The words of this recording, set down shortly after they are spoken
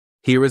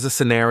Here is a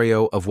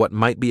scenario of what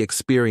might be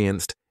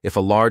experienced if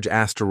a large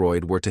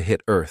asteroid were to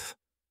hit Earth.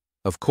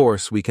 Of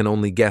course, we can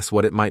only guess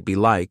what it might be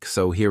like,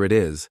 so here it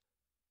is.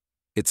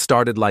 It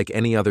started like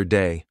any other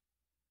day.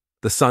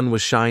 The sun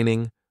was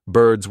shining,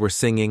 birds were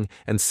singing,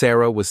 and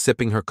Sarah was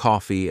sipping her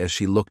coffee as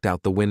she looked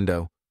out the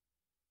window.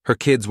 Her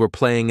kids were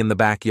playing in the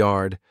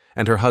backyard,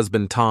 and her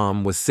husband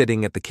Tom was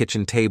sitting at the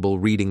kitchen table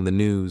reading the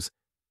news.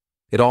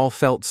 It all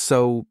felt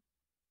so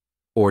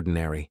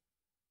ordinary.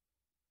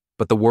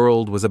 But the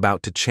world was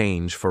about to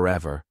change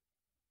forever.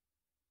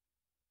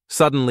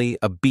 Suddenly,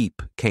 a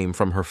beep came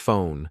from her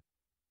phone.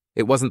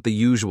 It wasn't the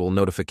usual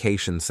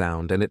notification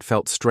sound, and it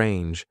felt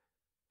strange.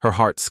 Her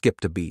heart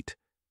skipped a beat.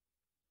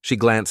 She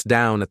glanced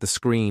down at the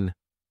screen.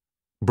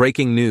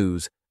 Breaking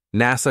news: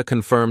 NASA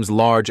confirms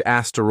large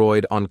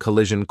asteroid on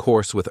collision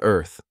course with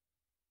Earth.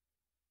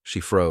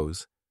 She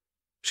froze.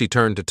 She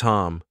turned to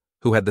Tom,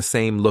 who had the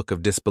same look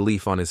of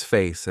disbelief on his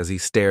face as he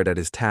stared at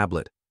his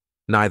tablet.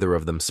 Neither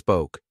of them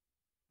spoke.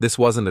 This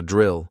wasn't a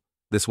drill.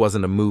 This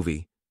wasn't a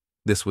movie.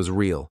 This was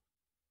real.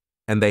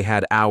 And they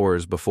had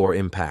hours before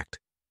impact.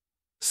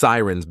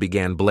 Sirens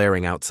began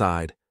blaring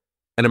outside.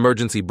 An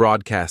emergency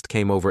broadcast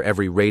came over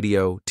every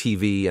radio,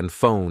 TV, and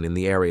phone in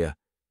the area.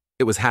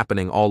 It was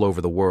happening all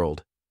over the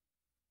world.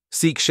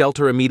 Seek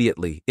shelter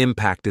immediately.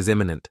 Impact is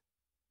imminent.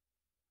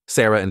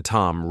 Sarah and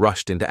Tom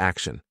rushed into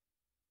action.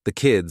 The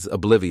kids,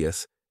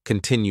 oblivious,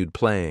 continued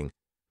playing,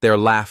 their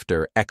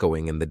laughter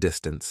echoing in the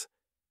distance.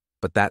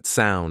 But that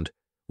sound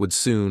would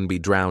soon be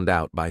drowned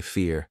out by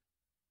fear.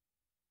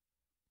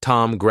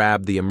 Tom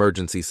grabbed the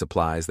emergency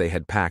supplies they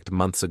had packed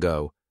months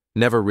ago,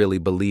 never really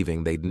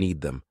believing they'd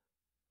need them.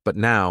 But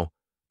now,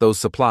 those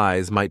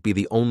supplies might be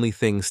the only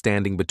thing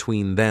standing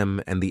between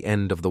them and the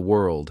end of the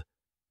world.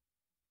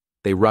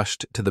 They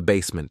rushed to the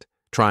basement,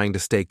 trying to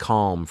stay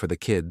calm for the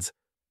kids.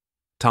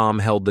 Tom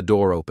held the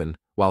door open,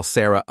 while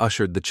Sarah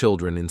ushered the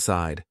children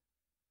inside.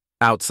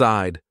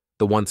 Outside,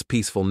 the once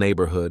peaceful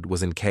neighborhood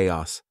was in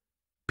chaos.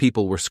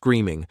 People were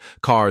screaming,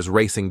 cars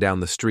racing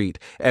down the street,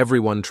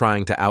 everyone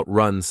trying to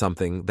outrun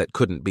something that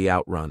couldn't be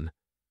outrun.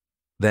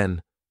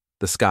 Then,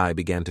 the sky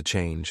began to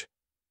change.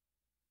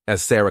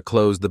 As Sarah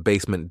closed the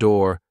basement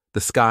door,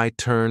 the sky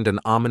turned an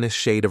ominous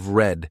shade of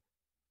red.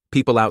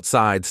 People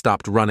outside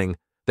stopped running,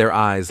 their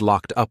eyes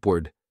locked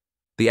upward.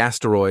 The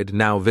asteroid,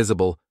 now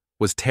visible,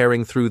 was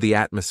tearing through the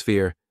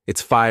atmosphere,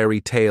 its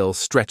fiery tail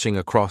stretching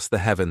across the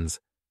heavens.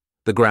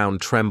 The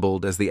ground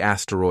trembled as the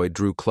asteroid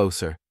drew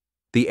closer.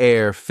 The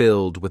air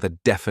filled with a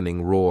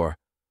deafening roar,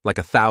 like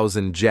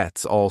 1,000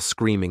 jets all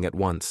screaming at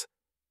once.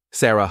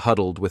 Sarah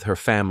huddled with her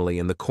family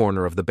in the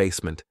corner of the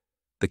basement.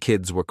 The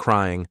kids were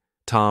crying.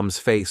 Tom's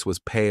face was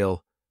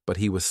pale, but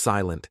he was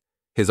silent,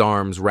 his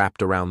arms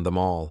wrapped around them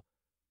all.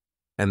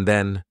 And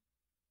then,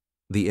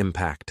 the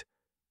impact.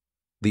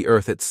 The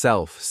earth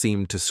itself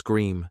seemed to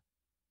scream.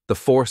 The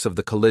force of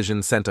the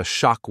collision sent a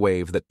shock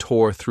wave that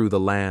tore through the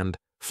land,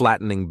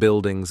 flattening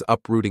buildings,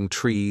 uprooting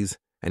trees,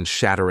 and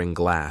shattering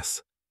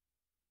glass.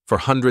 For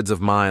hundreds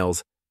of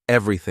miles,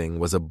 everything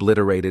was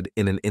obliterated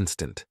in an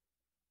instant.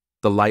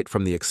 The light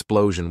from the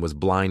explosion was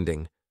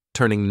blinding,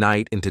 turning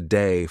night into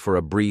day for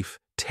a brief,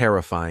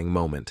 terrifying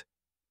moment.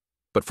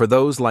 But for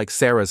those like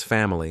Sarah's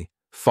family,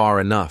 far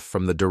enough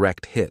from the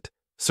direct hit,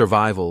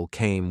 survival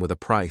came with a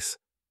price.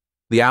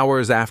 The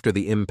hours after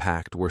the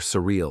impact were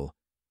surreal.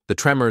 The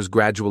tremors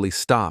gradually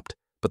stopped,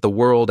 but the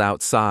world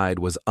outside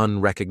was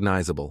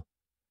unrecognizable.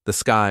 The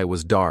sky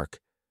was dark,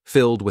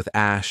 filled with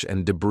ash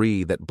and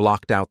debris that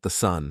blocked out the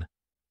sun.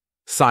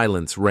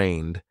 Silence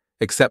reigned,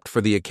 except for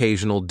the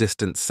occasional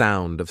distant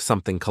sound of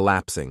something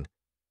collapsing.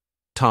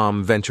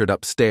 Tom ventured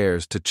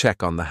upstairs to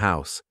check on the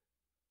house.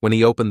 When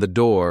he opened the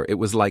door, it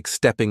was like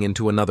stepping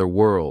into another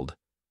world.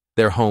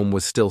 Their home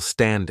was still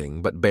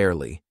standing, but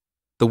barely.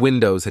 The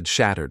windows had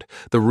shattered,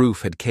 the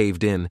roof had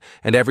caved in,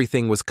 and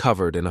everything was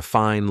covered in a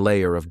fine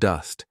layer of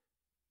dust.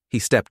 He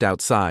stepped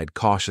outside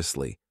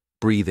cautiously,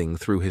 breathing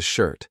through his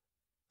shirt.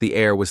 The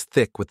air was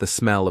thick with the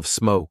smell of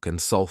smoke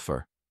and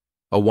sulfur.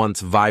 A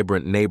once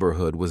vibrant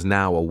neighborhood was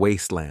now a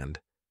wasteland.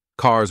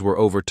 Cars were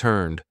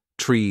overturned,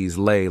 trees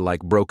lay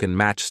like broken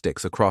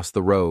matchsticks across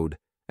the road,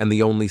 and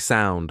the only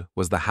sound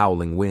was the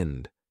howling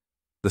wind.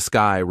 The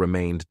sky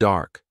remained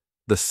dark,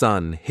 the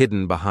sun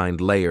hidden behind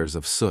layers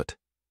of soot.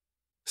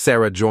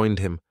 Sarah joined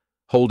him,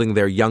 holding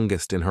their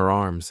youngest in her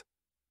arms.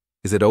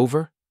 "Is it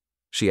over?"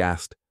 she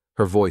asked,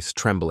 her voice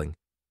trembling.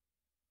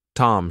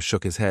 Tom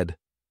shook his head.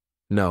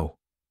 "No,"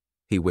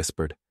 he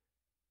whispered.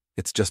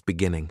 "It's just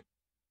beginning."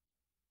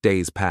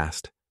 Days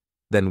passed,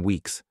 then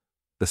weeks.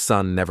 The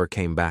sun never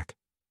came back.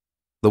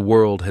 The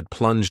world had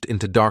plunged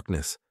into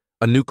darkness,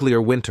 a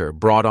nuclear winter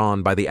brought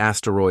on by the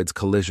asteroid's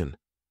collision.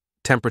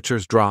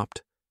 Temperatures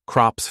dropped,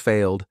 crops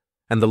failed,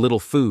 and the little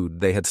food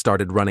they had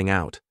started running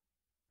out.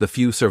 The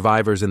few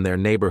survivors in their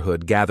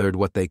neighborhood gathered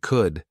what they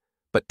could,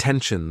 but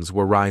tensions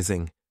were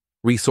rising,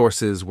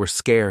 resources were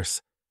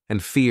scarce,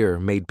 and fear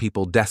made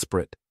people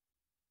desperate.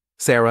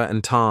 Sarah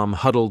and Tom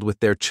huddled with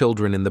their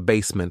children in the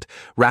basement,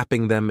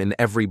 wrapping them in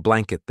every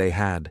blanket they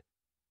had.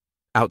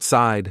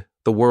 Outside,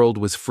 the world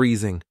was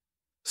freezing.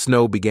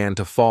 Snow began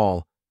to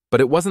fall,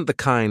 But it wasn't the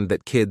kind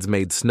that kids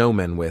made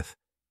snowmen with.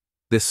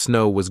 This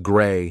snow was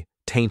gray,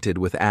 tainted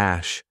with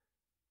ash.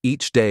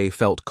 Each day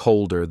felt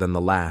colder than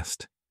the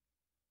last.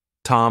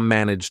 Tom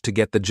managed to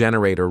get the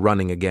generator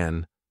running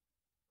again.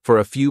 For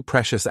a few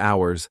precious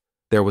hours,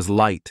 there was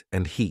light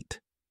and heat.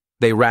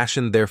 They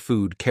rationed their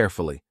food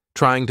carefully,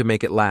 trying to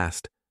make it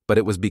last, but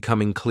it was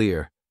becoming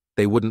clear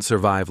they wouldn't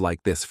survive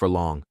like this for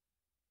long.